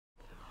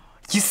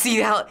You see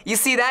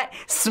that?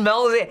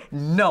 Smells it?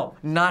 No,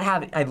 not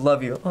having it. I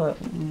love you.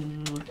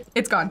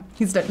 It's gone.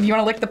 He's done. You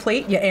wanna lick the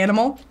plate, you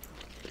animal?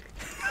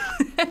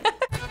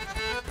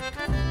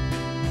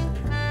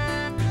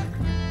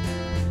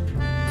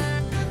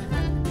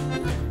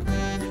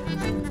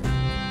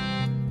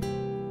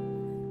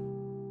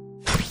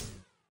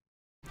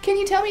 Can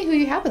you tell me who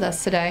you have with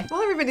us today?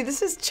 Well, everybody,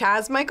 this is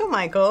Chaz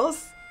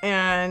Michaels,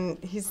 and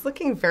he's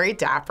looking very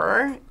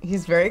dapper.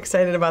 He's very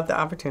excited about the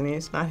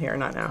opportunities. Not here,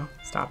 not now.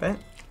 Stop it.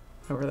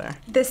 Over there.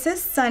 This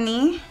is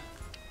Sunny,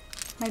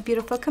 my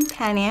beautiful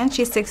companion.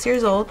 She's 6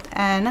 years old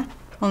and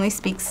only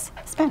speaks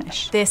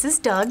Spanish. This is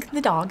Doug,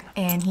 the dog,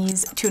 and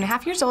he's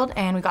 2.5 years old,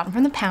 and we got him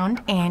from the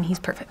pound, and he's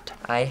perfect.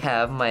 I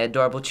have my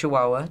adorable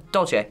Chihuahua,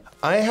 Dolce.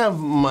 I have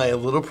my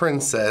little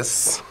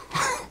princess.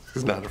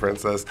 She's not a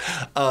princess.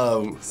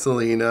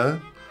 Selena.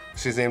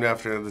 She's named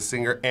after the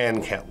singer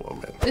and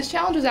Catwoman. This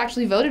challenge was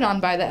actually voted on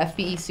by the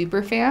FBE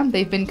Superfam.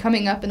 They've been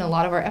coming up in a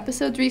lot of our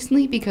episodes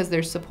recently because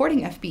they're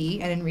supporting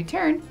FBE, and in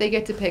return, they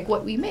get to pick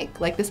what we make,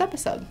 like this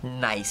episode.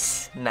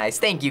 Nice.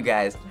 Thank you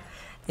guys.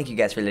 Thank you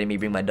guys for letting me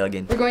bring my dog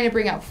in. We're going to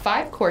bring out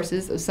 5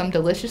 courses of some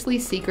deliciously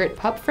secret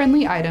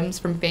pup-friendly items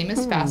from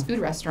famous fast food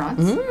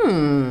restaurants.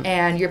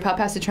 And your pup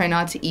has to try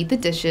not to eat the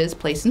dishes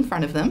placed in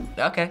front of them.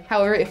 Okay.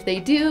 However, if they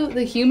do,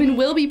 the human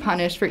will be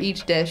punished for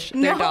each dish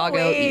their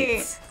doggo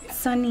eats.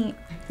 Sunny,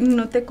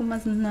 no te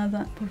comas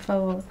nada, por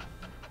favor.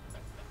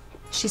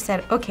 She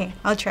said, okay,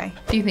 I'll try.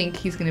 Do you think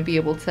he's going to be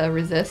able to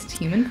resist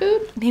human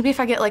food? Maybe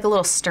if I get like a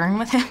little stern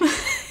with him.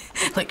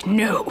 Like,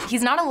 no.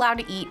 He's not allowed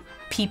to eat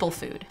people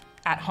food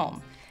at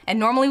home. And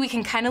normally we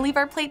can kind of leave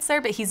our plates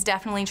there, but he's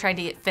definitely tried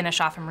to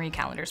finish off Marie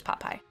Callender's pot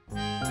pie.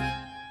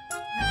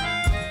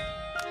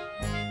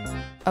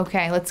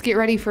 Okay, let's get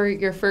ready for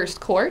your first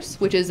course,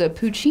 which is a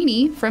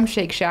poutine from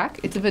Shake Shack.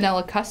 It's a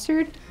vanilla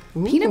custard,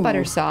 peanut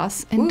butter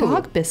sauce, and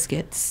dog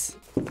biscuits.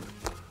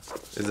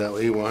 Is that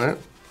what you want?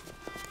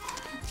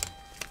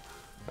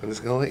 I'm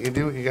just gonna let you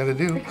do what you gotta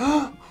do.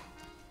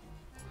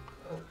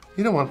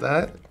 You don't want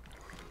that.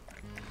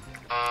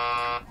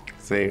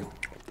 See.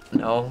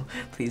 No,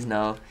 please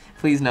no.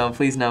 Please no,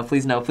 please no,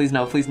 please no, please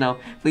no, please no,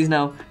 please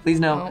no, please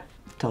no. No.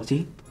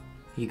 Dolce,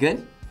 you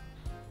good?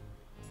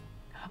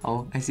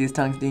 Oh, I see his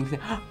tongue stinking.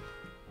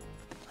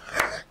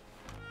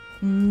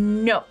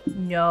 No,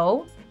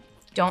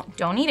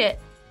 don't eat it.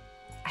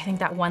 I think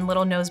that one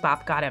little nose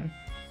bop got him.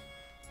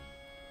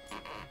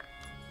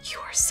 You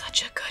are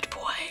such a good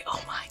boy,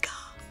 oh my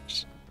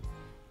gosh.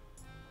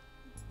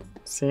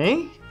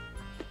 See?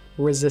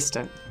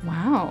 Resistant.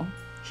 Wow.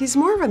 He's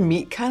more of a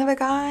meat kind of a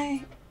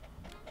guy.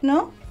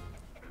 No?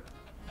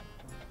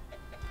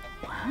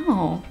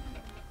 Wow.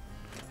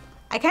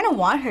 I kind of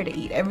want her to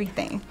eat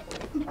everything,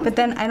 but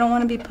then I don't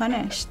want to be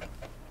punished.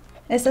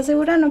 ¿Estás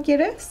segura? ¿No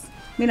quieres?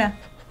 Mira.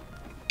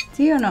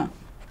 ¿Sí o no?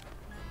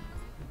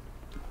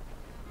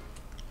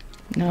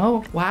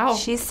 No. Wow.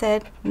 She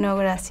said, no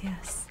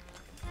gracias.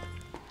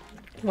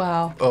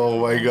 Wow. Oh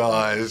my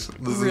gosh,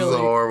 this is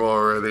horrible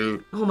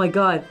already. Oh my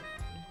God.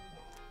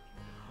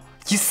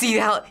 You see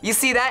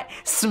that?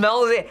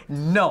 Smells it?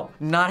 No,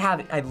 not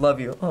having it. I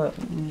love you.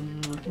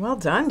 Well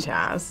done,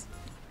 Chaz.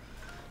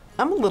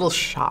 I'm a little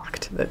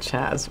shocked that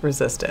Chaz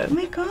resisted. Oh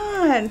my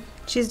God.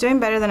 She's doing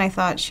better than I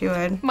thought she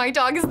would. My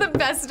dog is the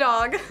best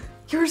dog.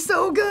 You're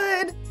so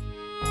good.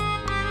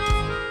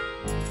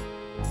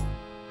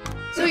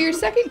 So your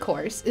second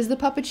course is the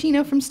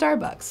puppuccino from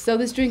Starbucks. So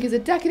this drink is a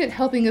decadent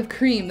helping of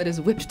cream that is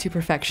whipped to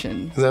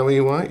perfection. Is that what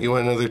you want? You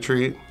want another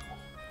treat?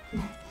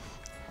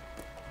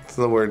 It's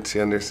the word she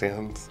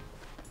understands.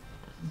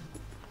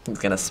 He's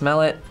gonna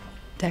smell it.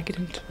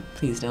 Decadent.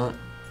 Please don't.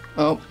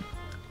 Oh.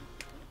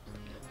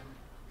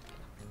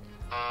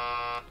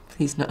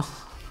 Please no.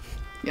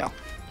 Yeah.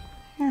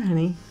 Here,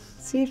 honey.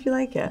 See if you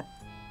like it.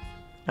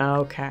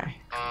 Okay.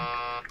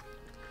 I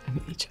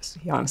mean,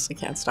 he honestly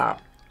can't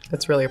stop.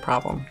 That's really a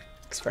problem.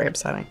 It's very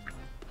upsetting.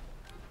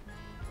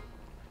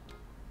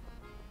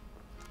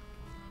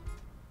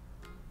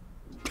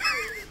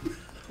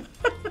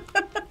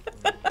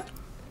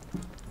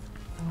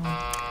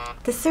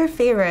 This is her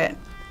favorite.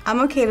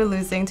 I'm okay to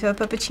losing to a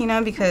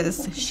puppuccino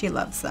because she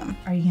loves them.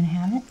 Are you gonna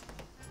have it?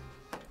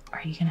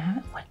 Are you gonna have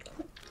it? What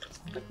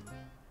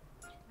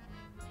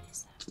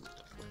is that?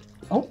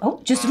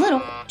 Oh, just a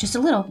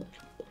little.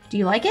 Do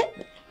you like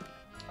it?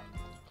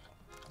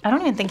 I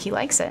don't even think he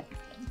likes it.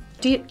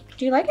 Do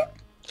you like it?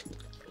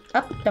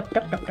 Up.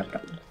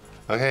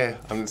 Okay,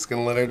 I'm just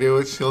gonna let her do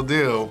what she'll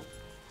do.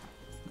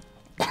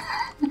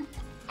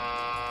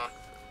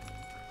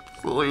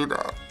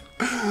 Selena.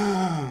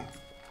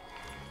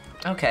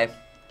 Okay.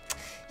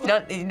 You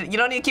don't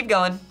need to keep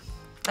going.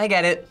 I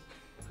get it.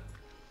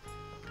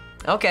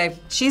 Okay.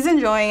 She's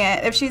enjoying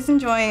it. If she's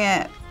enjoying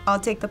it, I'll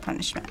take the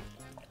punishment.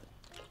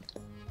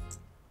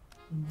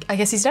 I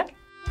guess he's done.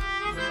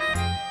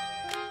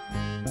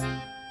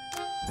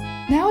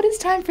 Now it is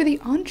time for the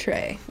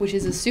entree, which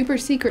is a super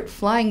secret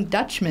Flying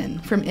Dutchman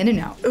from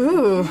In-N-Out.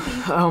 Ooh,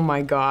 oh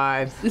my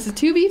God. This is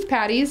 2 beef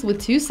patties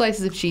with 2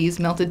 slices of cheese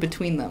melted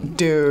between them.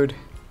 Dude,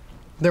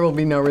 there will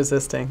be no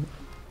resisting.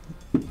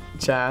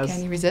 Chaz.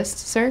 Can you resist,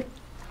 sir?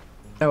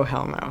 Oh,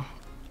 hell no.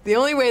 The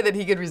only way that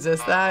he could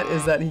resist that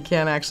is that he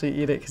can't actually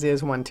eat it because he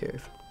has one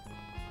tooth.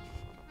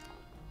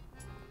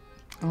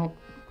 Oh.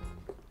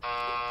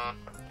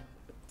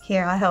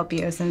 Here, I'll help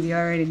you since you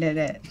already did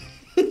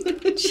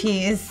it.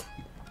 Cheese.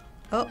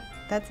 Oh,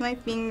 that's my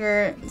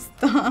finger.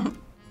 Stop.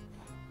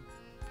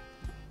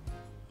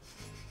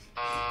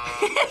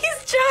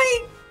 He's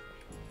trying.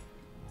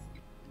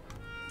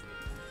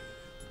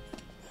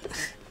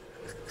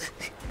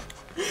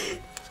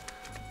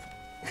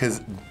 His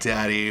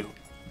daddy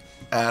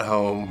at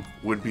home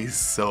would be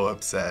so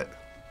upset.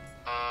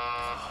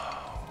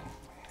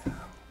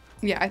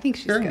 Yeah, I think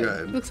she's You're good.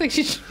 good. Looks like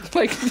she's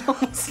like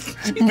almost.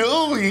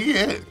 No, he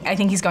can't. I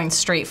think he's going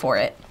straight for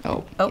it.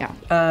 Oh, Oh,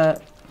 yeah.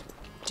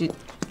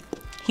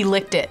 He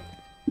licked it.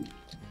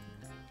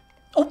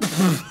 Oh.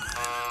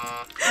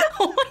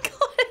 Oh my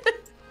god.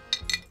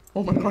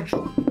 Oh my gosh.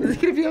 Is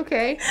it gonna be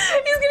okay? He's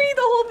gonna eat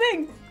the whole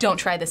thing. Don't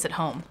try this at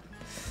home.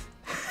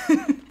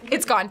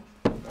 It's gone.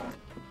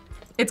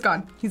 It's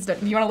gone. He's done.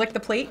 You want to lick the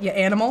plate, you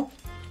animal?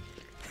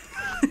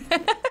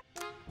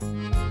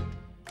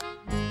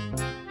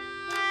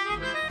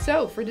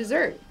 So, for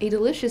dessert, a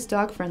delicious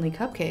dog-friendly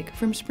cupcake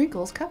from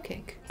Sprinkles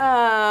Cupcake.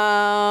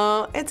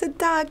 Oh, it's a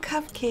dog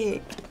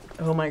cupcake.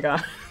 Oh my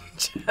god.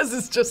 Chaz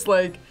is just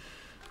like,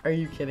 are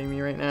you kidding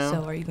me right now?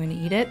 So are you going to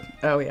eat it?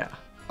 Oh yeah.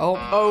 Oh,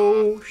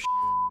 Oh,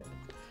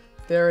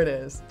 there it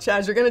is.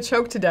 Chaz, you're gonna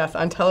choke to death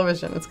on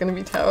television. It's gonna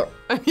be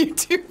on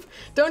YouTube.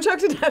 Don't choke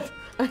to death.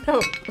 I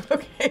know.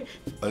 Okay.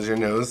 Is your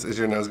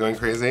nose going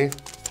crazy?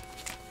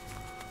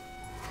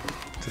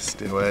 Just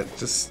do it.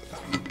 Just.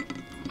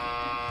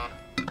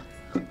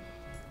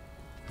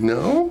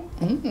 No?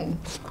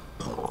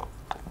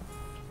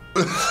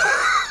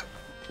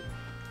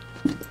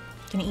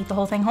 Gonna eat the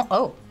whole thing whole?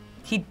 Oh,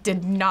 he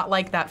did not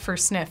like that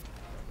first sniff.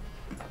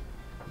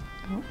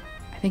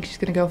 I think she's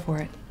gonna go for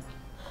it.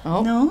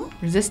 Oh, No?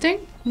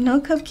 resisting? No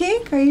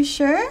cupcake? Are you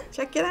sure?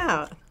 Check it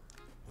out.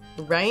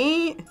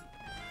 Right?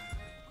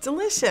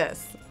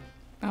 Delicious.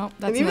 Oh, And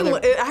that's even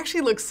another. it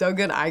actually looks so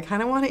good. I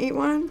kind of want to eat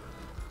one.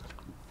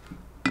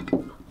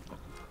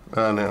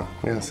 Oh no.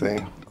 Yeah, see.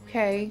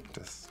 Okay.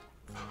 Just.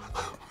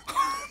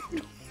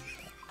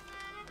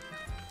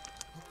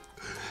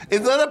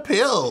 It's not a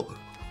pill.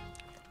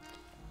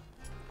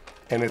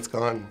 And it's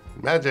gone.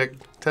 Magic.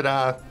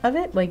 Ta-da. Of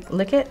it? Like,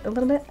 lick it a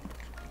little bit?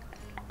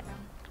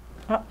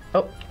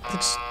 Oh,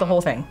 it's the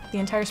whole thing. The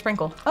entire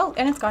sprinkle. Oh,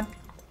 and it's gone.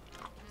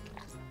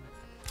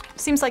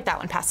 Seems like that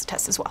one passed the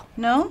test as well.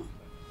 No?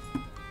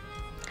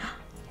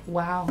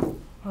 Wow.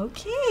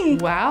 Okay.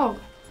 Wow.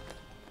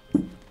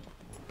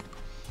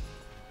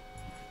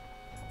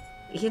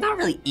 He's not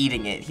really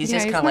eating it. He's Yeah,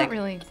 just he's kind not of like,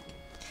 really.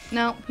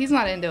 No, he's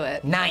not into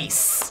it.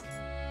 nice.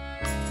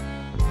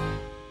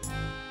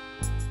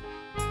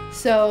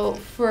 So,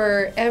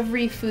 for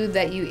every food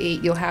that you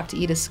eat, you'll have to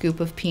eat a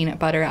scoop of peanut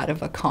butter out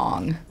of a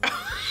Kong.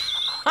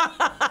 Who made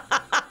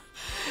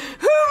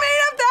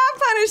up that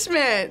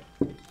punishment?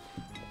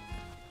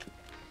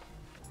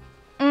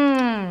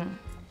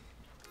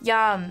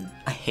 Yum.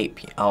 I hate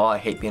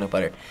peanut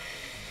butter.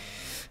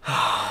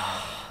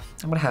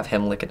 I'm gonna have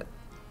him lick it.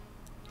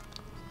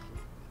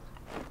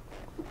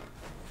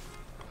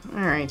 All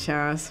right,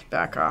 Chaz,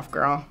 back off,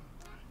 girl.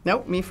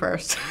 Nope, me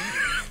first.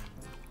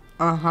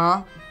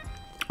 Uh-huh.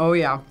 Oh,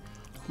 yeah.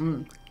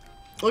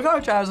 Look how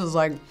Chaz is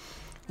like,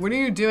 what are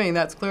you doing?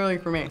 That's clearly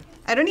for me.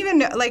 I don't even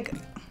know, like,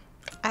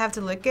 I have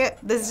to lick it?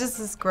 This just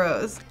is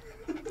gross.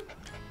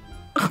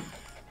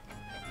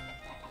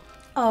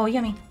 Oh,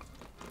 yummy.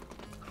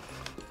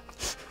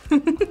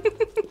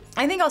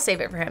 I think I'll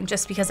save it for him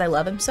just because I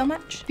love him so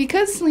much.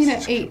 Because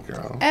Selena ate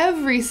girl.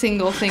 every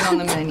single thing on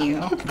the menu,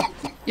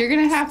 you're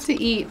gonna have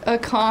to eat a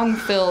Kong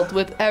filled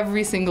with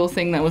every single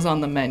thing that was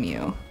on the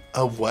menu.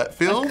 A what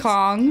field?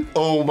 Kong.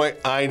 Oh my,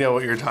 I know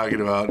what you're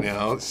talking about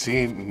now.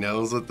 She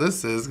knows what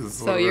this is. 'Cause it's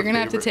one So of you're her gonna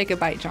have to favorite- take a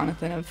bite,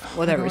 Jonathan, of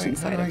whatever's How do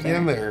inside I of get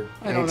in there. there?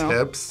 I don't Any know.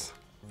 tips?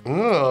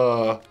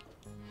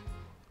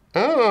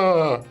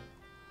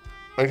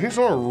 I taste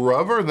more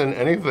rubber than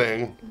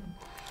anything.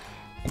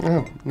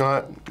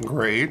 Not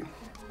great.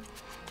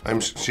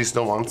 She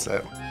still wants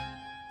it.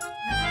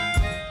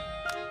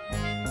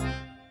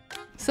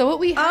 So what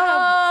we have,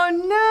 Oh,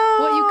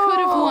 no. what you could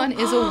have won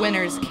is a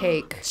winner's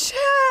cake.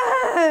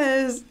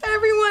 Chaz!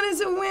 Everyone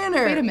is a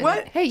winner. Wait a minute.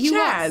 What? Hey, you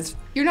Chaz. lost.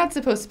 You're not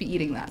supposed to be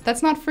eating that.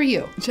 That's not for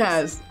you.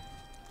 Chaz,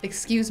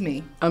 Excuse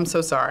me. I'm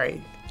so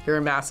sorry. You're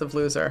a massive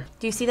loser.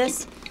 Do you see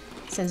this?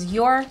 It says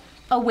you're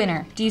a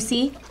winner. Do you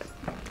see?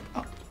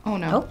 Oh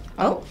no.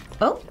 Oh.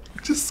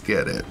 Just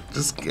get it.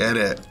 Just get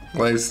it.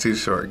 Life's too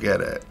short. Get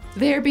it.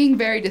 They are being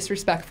very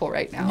disrespectful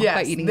right now by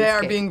Yes, eating they this are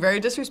cake. being very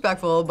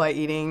disrespectful by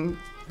eating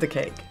the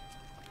cake.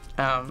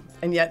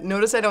 And yet,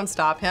 notice I don't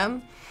stop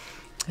him,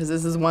 because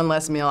this is one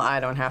less meal I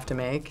don't have to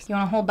make. You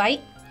want a whole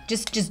bite?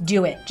 Just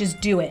do it. Just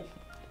do it.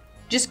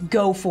 Just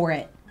go for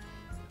it.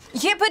 You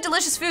can't put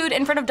delicious food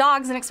in front of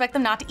dogs and expect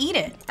them not to eat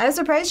it. I was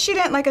surprised she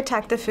didn't, like,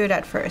 attack the food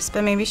at first,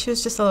 but maybe she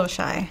was just a little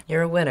shy.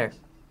 You're a winner.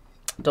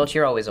 Dolce,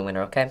 you're always a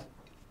winner, okay?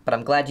 But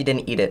I'm glad you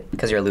didn't eat it,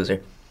 because you're a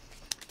loser.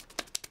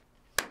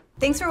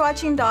 Thanks for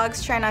watching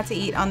Dogs Try Not to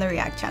Eat on the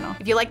React channel.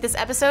 If you like this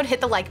episode,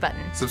 hit the like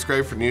button.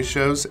 Subscribe for new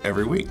shows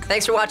every week.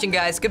 Thanks for watching,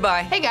 guys.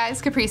 Goodbye. Hey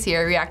guys, Caprice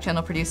here, React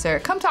channel producer.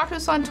 Come talk to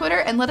us on Twitter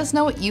and let us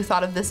know what you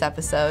thought of this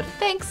episode.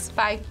 Thanks,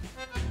 bye.